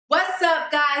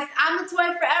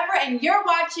boy forever, and you're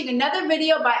watching another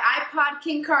video by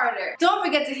IpodKingCarter. Don't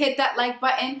forget to hit that like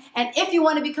button, and if you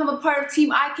want to become a part of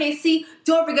Team IKC,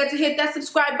 don't forget to hit that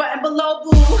subscribe button below,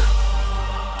 boo.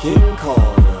 King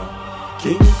Carter,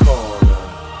 King Carter,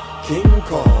 King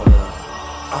Carter,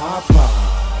 iPod,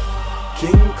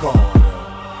 King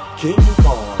Carter, King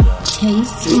Carter. The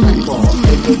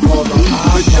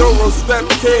Eurostep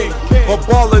King, a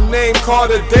baller named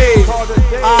Carter Dave.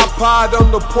 iPod, I'm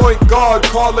the point guard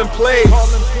calling plays.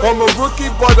 I'm a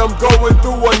rookie, but I'm going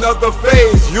through another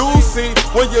phase. You'll see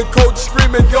when your coach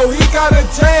screaming, yo, he got a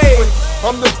J.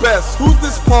 I'm the best. Who's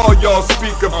this Paul y'all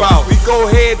speak about? We go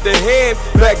hand to hand.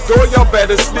 Back door, y'all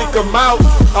better sneak him out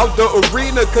the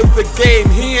arena, cause the game,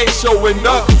 he ain't showing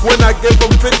up. When I give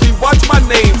him 50, watch my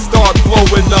name start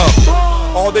blowing up.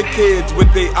 All the kids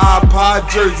with their iPod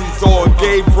jerseys on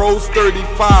gave Rose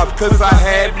 35 cause I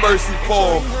had mercy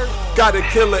for him. Got a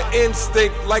killer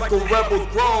instinct like a rebel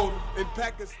grown in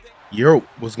Pakistan. Yo,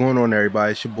 what's going on,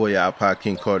 everybody? It's your boy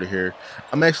IpodKingCarter here.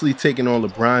 I'm actually taking on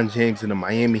LeBron James in the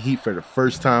Miami Heat for the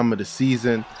first time of the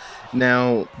season.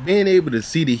 Now, being able to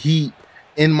see the Heat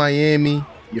in Miami,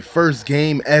 your first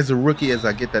game as a rookie, as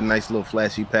I get that nice little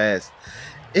flashy pass,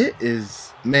 it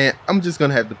is, man, I'm just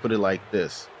gonna have to put it like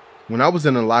this. When I was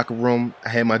in the locker room, I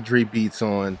had my Dre beats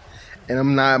on, and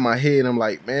I'm nodding my head. I'm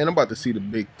like, man, I'm about to see the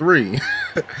big three.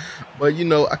 But, you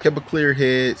know, I kept a clear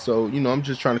head. So, you know, I'm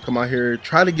just trying to come out here,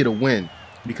 try to get a win,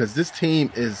 because this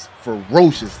team is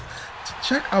ferocious.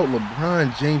 Check out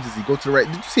LeBron James as he go to the right.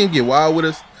 Did you see him get wild with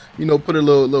us? You know, put a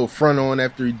little front on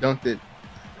after he dunked it.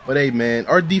 But, hey, man,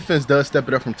 our defense does step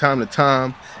it up from time to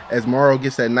time as Morrow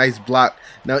gets that nice block.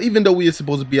 Now, even though we are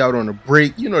supposed to be out on a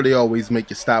break, you know they always make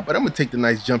you stop. But I'm going to take the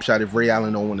nice jump shot if Ray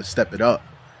Allen don't want to step it up.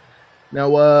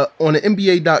 Now, on the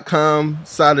NBA.com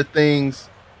side of things,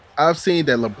 I've seen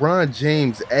that LeBron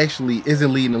James actually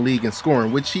isn't leading the league in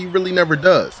scoring, which he really never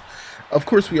does. Of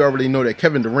course, we already know that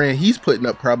Kevin Durant, he's putting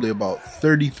up probably about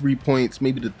 33 points,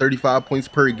 maybe to 35 points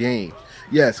per game.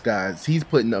 Yes, guys, he's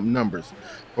putting up numbers.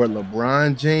 But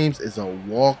LeBron James is a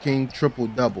walking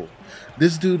triple-double.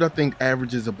 This dude, I think,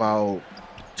 averages about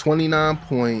 29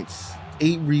 points,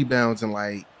 8 rebounds, and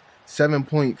like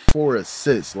 7.4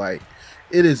 assists. Like,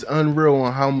 it is unreal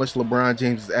on how much LeBron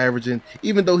James is averaging.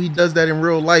 Even though he does that in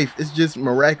real life, it's just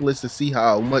miraculous to see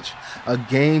how much a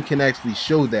game can actually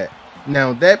show that.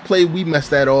 Now, that play, we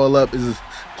messed that all up. Is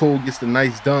Cole gets the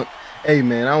nice dunk. Hey,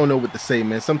 man, I don't know what to say,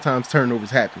 man. Sometimes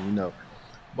turnovers happen, you know.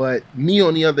 But me,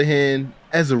 on the other hand,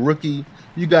 as a rookie,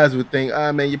 you guys would think,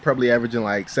 man, you're probably averaging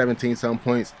like 17-some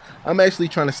points. I'm actually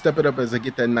trying to step it up as I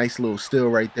get that nice little steal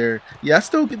right there. Yeah, I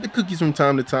still get the cookies from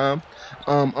time to time.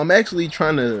 I'm actually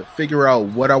trying to figure out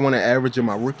what I want to average in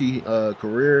my rookie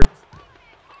career.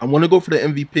 I want to go for the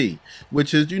MVP,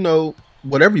 which is, you know,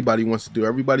 what everybody wants to do.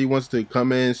 Everybody wants to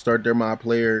come in, start their my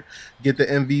player, get the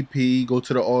MVP, go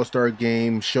to the All-Star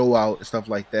game, show out, and stuff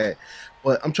like that.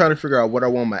 But I'm trying to figure out what I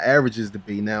want my averages to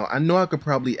be. Now, I know I could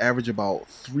probably average about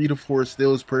 3 to 4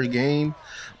 steals per game,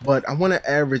 but I want to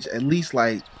average at least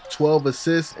like 12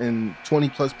 assists and 20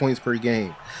 plus points per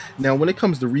game. Now, when it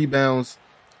comes to rebounds,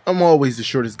 I'm always the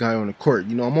shortest guy on the court.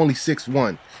 You know, I'm only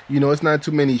 6'1". You know, it's not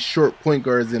too many short point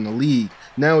guards in the league.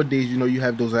 Nowadays, you know, you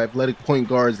have those athletic point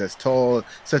guards that's tall,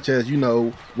 such as, you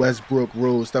know, Westbrook,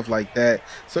 Rose, stuff like that.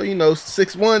 So, you know,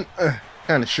 6'1",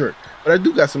 kind of short. But I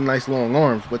do got some nice long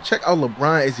arms. But check out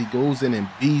LeBron as he goes in and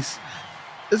beasts.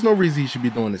 There's no reason he should be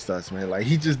doing this to us, man. Like,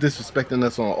 he's just disrespecting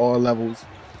us on all levels.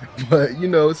 But, you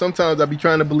know, sometimes I be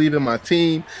trying to believe in my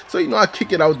team. So, you know, I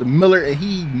kick it out to Miller, and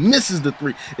he misses the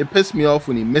three. It pissed me off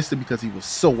when he missed it because he was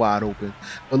so wide open.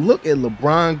 But look at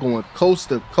LeBron going coast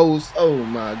to coast. Oh,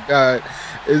 my God.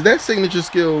 Is that signature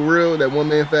skill real, that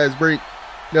one-man fast break?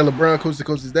 That LeBron coast to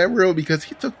coast, is that real? Because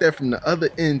he took that from the other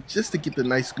end just to get the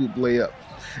nice scoop layup.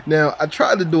 Now, I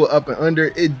tried to do it up and under.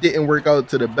 It didn't work out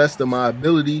to the best of my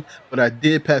ability, but I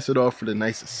did pass it off for the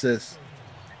nice assist.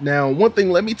 Now, one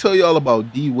thing, let me tell you all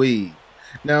about D-Wade.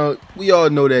 Now, we all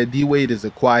know that D-Wade is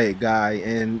a quiet guy,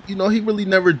 and, you know, he really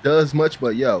never does much,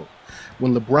 but, yo,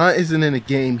 when LeBron isn't in a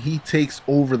game, he takes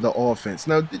over the offense.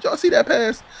 Now, did y'all see that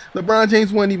pass? LeBron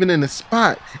James wasn't even in the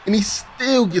spot, and he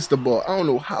still gets the ball. I don't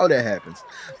know how that happens.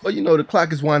 But, you know, the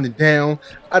clock is winding down.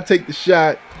 I take the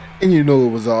shot, and you know it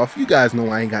was off. You guys know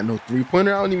I ain't got no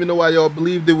three-pointer. I don't even know why y'all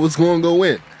believed it was going to go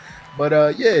in.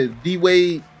 But, yeah,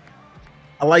 D-Wade,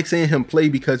 I like seeing him play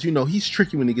because, you know, he's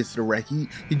tricky when he gets to the rack. He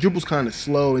dribbles kind of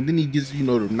slow, and then he gets, you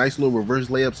know, the nice little reverse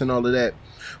layups and all of that.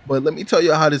 But let me tell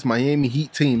you how this Miami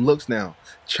Heat team looks now.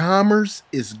 Chalmers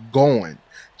is gone.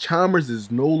 Chalmers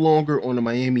is no longer on the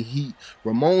Miami Heat.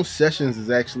 Ramon Sessions is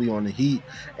actually on the Heat.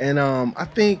 And I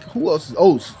think, who else is,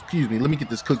 oh, excuse me, let me get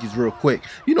this cookies real quick.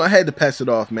 You know, I had to pass it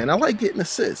off, man. I like getting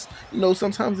assists. You know,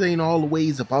 sometimes it ain't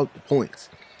always about the points.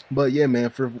 But yeah,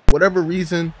 man, for whatever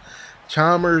reason,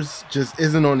 Chalmers just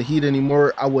isn't on the Heat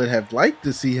anymore. I would have liked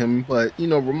to see him, but, you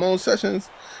know, Ramon Sessions,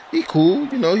 he cool.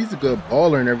 You know, he's a good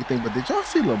baller and everything. But did y'all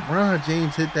see LeBron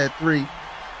James hit that three?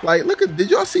 Like, look at, did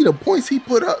y'all see the points he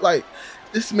put up? Like,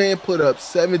 this man put up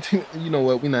 17. You know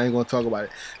what? We're not even going to talk about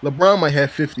it. LeBron might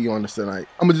have 50 on us tonight.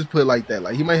 I'm going to just put it like that.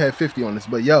 Like, he might have 50 on us.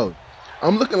 But, yo,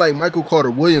 I'm looking like Michael Carter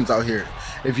Williams out here.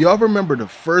 If y'all remember the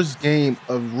first game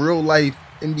of real life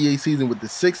NBA season with the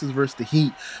Sixers versus the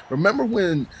Heat, remember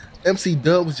when MC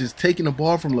Dub was just taking the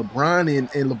ball from LeBron and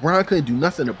LeBron couldn't do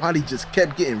nothing? The body just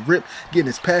kept getting ripped, getting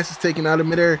his passes taken out of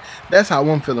midair. That's how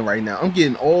I'm feeling right now. I'm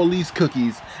getting all these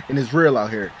cookies and it's real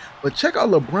out here. But check out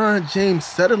LeBron James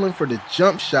settling for the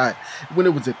jump shot when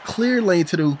it was a clear lane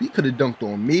to the hoop. He could have dunked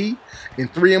on me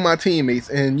and 3 of my teammates,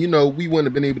 and you know, we wouldn't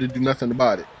have been able to do nothing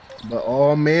about it. But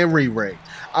oh man, Ray,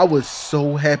 I was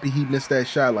so happy he missed that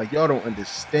shot. Like, y'all don't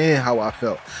understand how I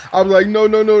felt. I was like, no,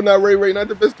 not Ray, not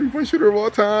the best 3-point shooter of all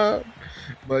time.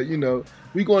 But you know,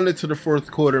 we going into the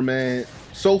fourth quarter, man.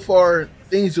 So far,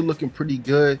 things are looking pretty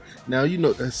good. Now, you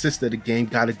know, the assist of the game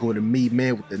got to go to me,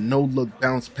 man, with the no-look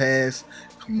bounce pass.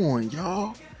 Come on,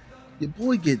 y'all. Your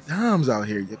boy get dimes out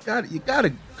here. You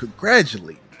gotta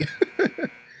congratulate.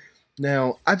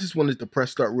 Now, I just wanted to press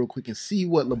start real quick and see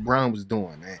what LeBron was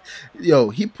doing, man.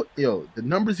 Yo, the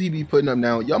numbers he be putting up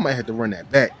now, y'all might have to run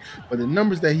that back. But the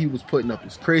numbers that he was putting up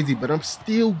is crazy, but I'm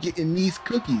still getting these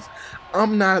cookies.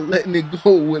 I'm not letting it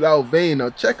go without Vane.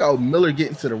 Now, check out Miller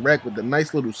getting to the rack with a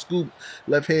nice little scoop,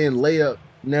 left-hand layup.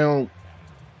 Now,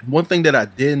 one thing that I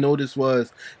did notice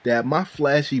was that my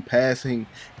flashy passing,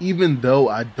 even though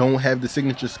I don't have the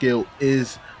signature skill,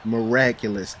 is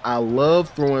miraculous. I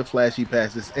love throwing flashy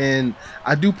passes, and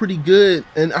I do pretty good,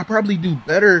 and I probably do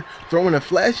better throwing a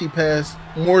flashy pass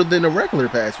more than a regular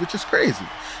pass, which is crazy.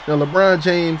 Now, LeBron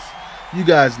James, you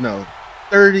guys know,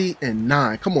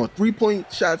 30-9. Come on,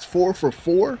 3-point shots 4 for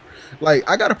 4. Like,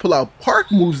 I gotta pull out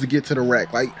park moves to get to the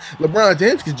rack. Like, LeBron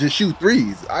James can just shoot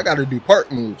threes. I gotta do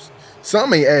park moves.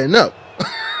 Some ain't adding up.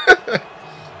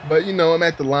 But you know, I'm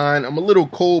at the line. I'm a little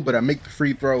cold, but I make the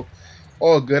free throw.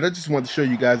 All good. I just want to show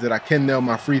you guys that I can nail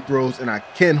my free throws and I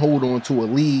can hold on to a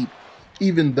lead.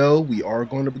 Even though we are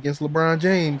going up against LeBron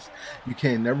James, you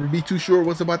can never be too sure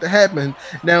what's about to happen.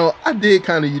 Now, I did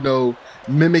kind of, you know,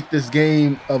 mimic this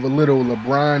game of a little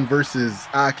LeBron versus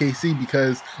IKC,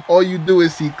 because all you do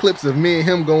is see clips of me and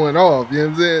him going off. You know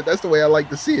what I'm saying? That's the way I like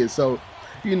to see it. So,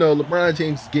 you know, LeBron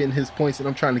James is getting his points and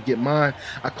I'm trying to get mine.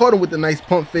 I caught him with a nice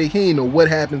pump fake. He didn't know what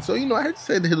happened. So, you know, I had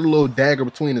to hit a little dagger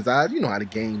between his eyes. You know how the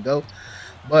game go.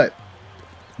 But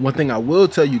one thing I will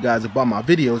tell you guys about my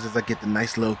videos is I get the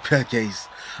nice little cookies.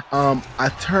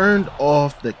 I turned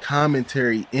off the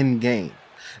commentary in game.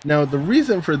 Now, the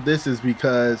reason for this is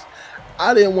because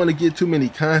I didn't want to get too many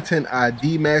content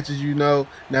ID matches, you know.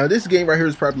 Now, this game right here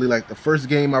is probably like the first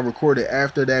game I recorded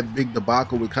after that big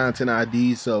debacle with content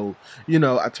ID. So, you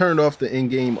know, I turned off the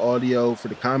in-game audio for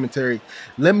the commentary.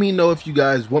 Let me know if you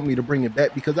guys want me to bring it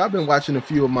back, because I've been watching a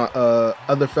few of my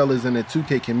other fellas in the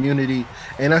 2K community,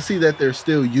 and I see that they're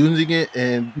still using it,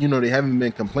 and, you know, they haven't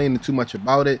been complaining too much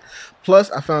about it.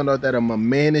 Plus, I found out that I'm a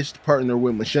managed partner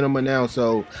with Machinima now,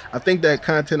 so I think that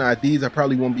content IDs, I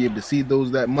probably won't be able to see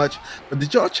those that much. But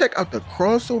did y'all check out the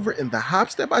crossover and the hop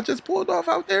step I just pulled off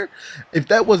out there? If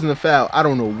that wasn't a foul, I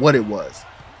don't know what it was.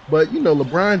 But, you know,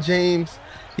 LeBron James,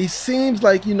 he seems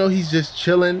like, you know, he's just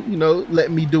chilling, you know,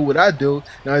 letting me do what I do.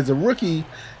 Now, as a rookie,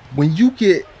 when you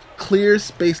get clear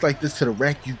space like this to the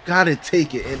rack, you gotta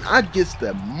take it. And I gets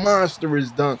the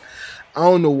monstrous dunk. I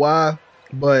don't know why,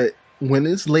 but when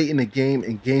it's late in the game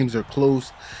and games are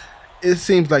close, it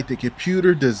seems like the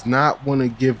computer does not want to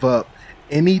give up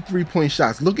any 3-point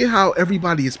shots. Look at how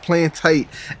everybody is playing tight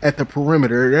at the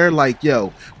perimeter. They're like,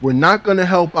 yo, we're not going to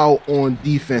help out on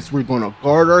defense. We're going to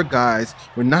guard our guys.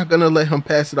 We're not going to let him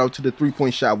pass it out to the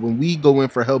 3-point shot when we go in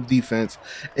for help defense.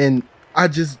 And I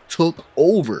just took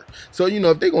over. So, you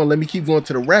know, if they're going to let me keep going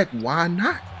to the rack, why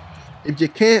not? If you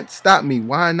can't stop me,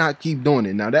 why not keep doing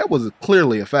it? Now, that was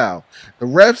clearly a foul. The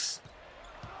refs,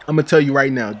 I'm going to tell you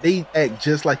right now, they act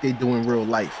just like they do in real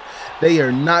life. They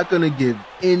are not going to give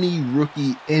any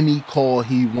rookie any call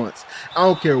he wants. I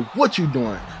don't care what you're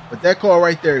doing. But that call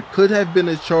right there could have been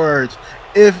a charge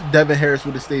if Devin Harris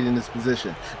would have stayed in this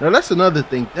position. Now, that's another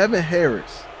thing. Devin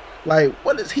Harris, like,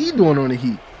 what is he doing on the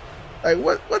Heat? Like,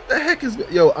 what the heck is...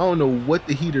 Yo, I don't know what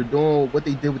the Heat are doing, what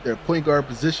they did with their point guard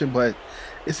position, but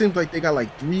it seems like they got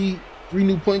like 3 3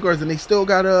 new point guards and they still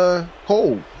got a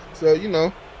Cole. So, you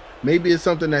know, maybe it's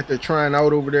something that they're trying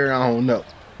out over there. I don't know.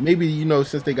 Maybe, you know,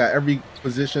 since they got every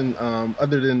position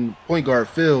other than point guard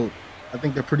filled, I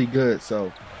think they're pretty good.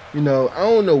 So, you know, I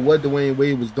don't know what Dwayne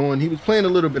Wade was doing. He was playing a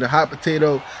little bit of hot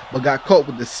potato, but got caught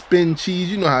with the spin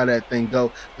cheese. You know how that thing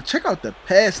go. But check out the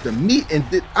pass, the meat, and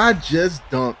did I just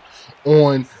dunked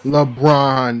on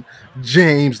LeBron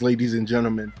James, ladies and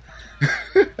gentlemen.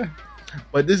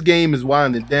 But this game is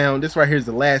winding down. This right here is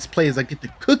the last play as I get the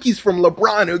cookies from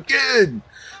LeBron again.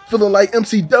 Feeling like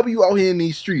MCW out here in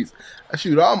these streets. I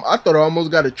thought I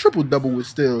almost got a triple-double with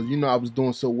steals. You know, I was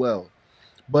doing so well.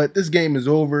 But this game is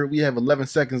over. We have 11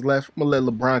 seconds left. I'm going to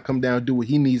let LeBron come down and do what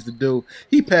he needs to do.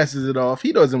 He passes it off.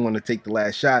 He doesn't want to take the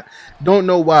last shot. Don't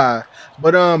know why.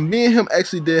 But me and him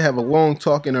actually did have a long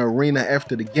talk in the arena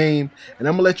after the game. And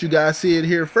I'm going to let you guys see it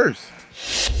here first.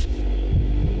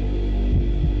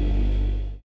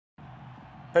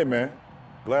 Hey, man.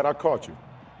 Glad I caught you.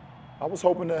 I was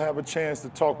hoping to have a chance to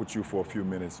talk with you for a few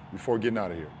minutes before getting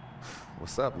out of here.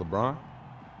 What's up, LeBron?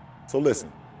 So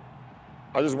listen,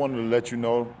 I just wanted to let you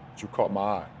know that you caught my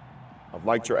eye. I've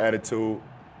liked your attitude,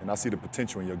 and I see the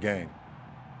potential in your game.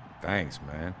 Thanks,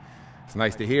 man. It's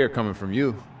nice to hear coming from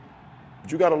you.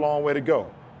 But you got a long way to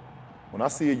go. When I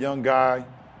see a young guy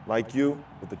like you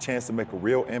with the chance to make a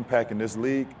real impact in this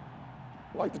league,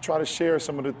 I like to try to share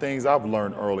some of the things I've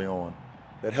learned early on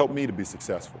that helped me to be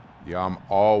successful. Yeah, I'm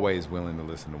always willing to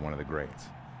listen to one of the greats.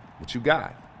 What you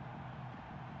got?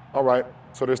 All right,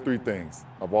 so there's 3 things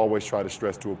I've always tried to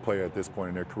stress to a player at this point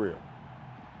in their career.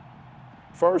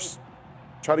 First,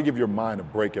 try to give your mind a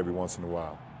break every once in a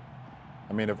while.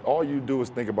 I mean, if all you do is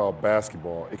think about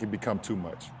basketball, it can become too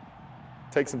much.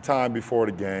 Take some time before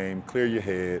the game, clear your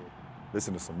head,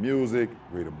 listen to some music,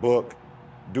 read a book,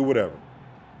 do whatever.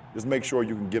 Just make sure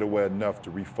you can get away enough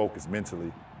to refocus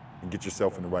mentally and get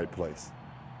yourself in the right place.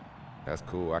 That's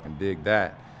cool. I can dig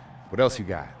that. What else you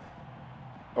got?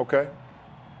 Okay.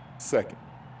 Second,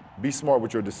 be smart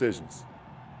with your decisions.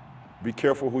 Be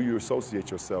careful who you associate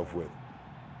yourself with.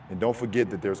 And don't forget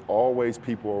that there's always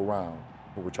people around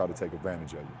who will try to take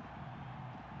advantage of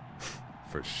you.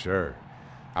 For sure.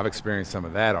 I've experienced some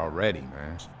of that already,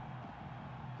 man.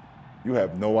 You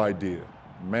have no idea,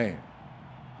 man.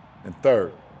 And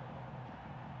third,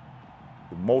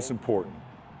 the most important,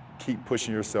 keep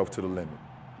pushing yourself to the limit.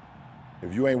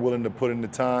 If you ain't willing to put in the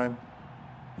time,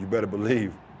 you better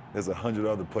believe there's 100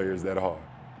 other players that are.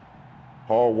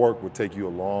 Hard work will take you a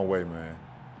long way, man.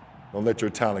 Don't let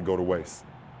your talent go to waste.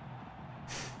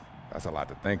 That's a lot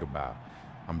to think about.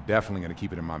 I'm definitely going to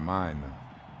keep it in my mind,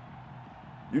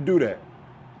 though. You do that.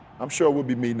 I'm sure we'll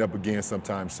be meeting up again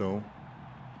sometime soon.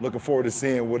 Looking forward to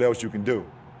seeing what else you can do,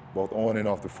 both on and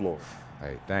off the floor.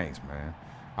 Hey, thanks, man.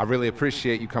 I really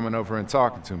appreciate you coming over and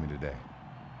talking to me today.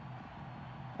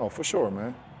 Oh, for sure,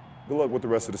 man. Good luck with the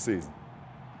rest of the season.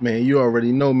 Man, you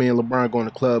already know me and LeBron going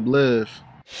to Club Live.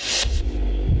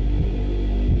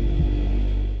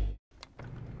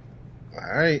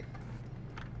 All right.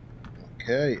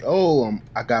 Okay. Oh,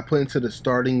 I got put into the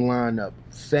starting lineup.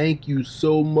 Thank you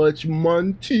so much,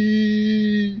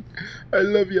 Monty. I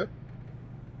love you.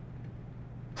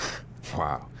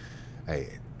 Wow.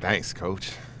 Hey, thanks,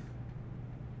 Coach.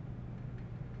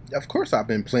 Of course I've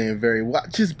been playing very well. I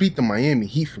just beat the Miami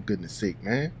Heat, for goodness sake,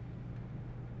 man.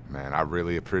 Man, I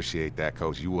really appreciate that,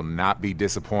 Coach. You will not be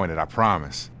disappointed, I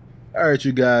promise. All right,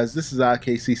 you guys. This is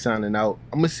IKC signing out.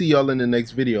 I'm going to see y'all in the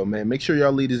next video, man. Make sure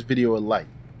y'all leave this video a like.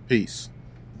 Peace.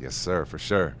 Yes, sir, for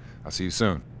sure. I'll see you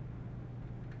soon.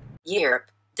 Yerp,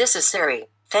 this is Siri.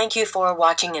 Thank you for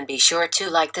watching and be sure to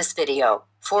like this video.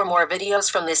 For more videos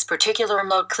from this particular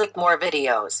mode, click more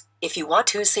videos. If you want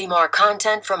to see more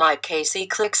content from IKC,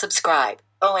 click subscribe.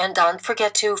 Oh, and don't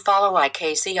forget to follow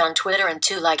IKC on Twitter and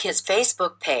to like his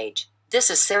Facebook page. This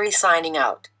is Siri signing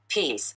out. Peace.